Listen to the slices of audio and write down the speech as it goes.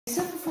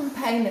Suffer from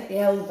pain at the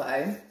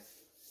elbow,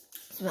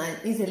 so I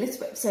need a little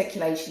bit of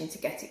circulation to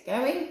get it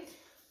going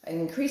and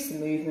increase the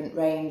movement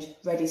range,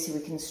 ready so we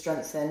can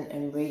strengthen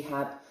and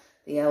rehab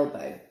the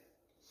elbow.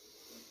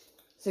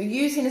 So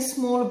using a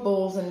smaller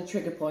ball than a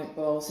trigger point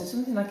ball, so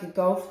something like a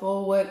golf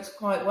ball works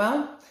quite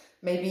well,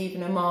 maybe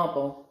even a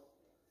marble.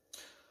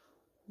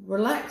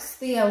 Relax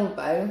the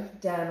elbow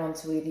down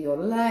onto either your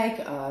leg,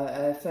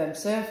 a firm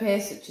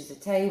surface such as a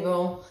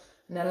table,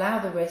 and allow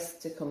the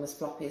wrist to come as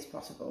floppy as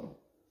possible.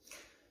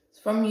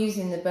 From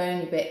using the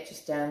bony bit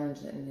just down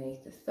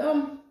underneath the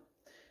thumb,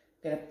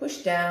 I'm going to push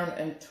down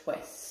and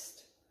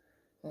twist.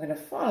 I'm going to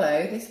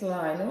follow this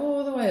line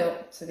all the way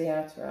up to the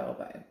outer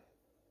elbow.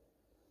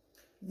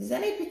 If there's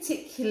any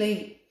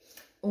particularly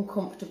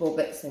uncomfortable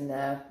bits in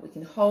there, we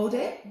can hold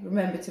it,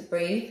 remember to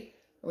breathe,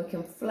 and we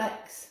can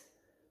flex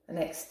and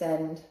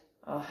extend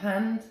our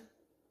hand.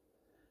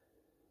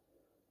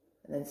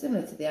 And then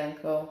similar to the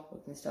ankle, we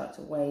can start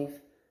to wave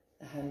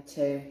the hand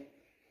too.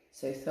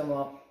 So thumb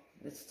up,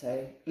 little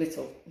toe,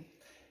 little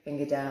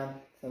finger down,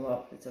 thumb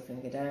up, little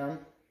finger down,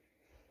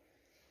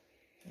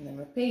 and then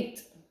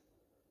repeat.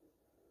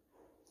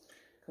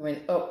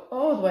 Coming up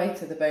all the way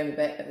to the bony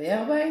bit of the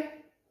elbow.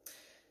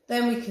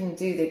 Then we can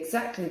do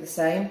exactly the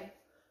same,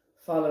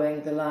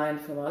 following the line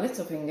from our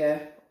little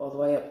finger all the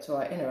way up to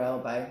our inner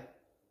elbow.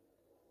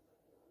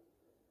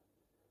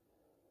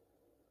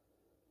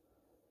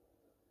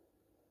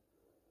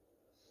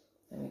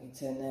 Then we can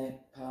turn the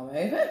palm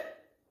over.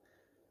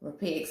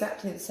 Repeat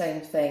exactly the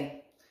same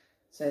thing.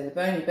 So the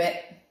bony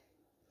bit,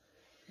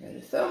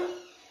 the thumb,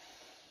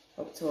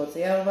 up towards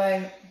the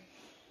elbow,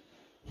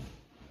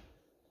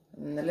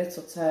 and the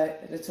little toe,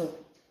 the little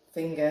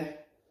finger,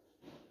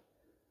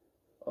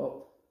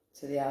 up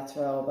to the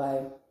outer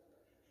elbow,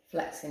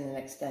 flexing and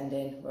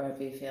extending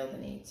wherever you feel the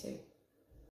need to.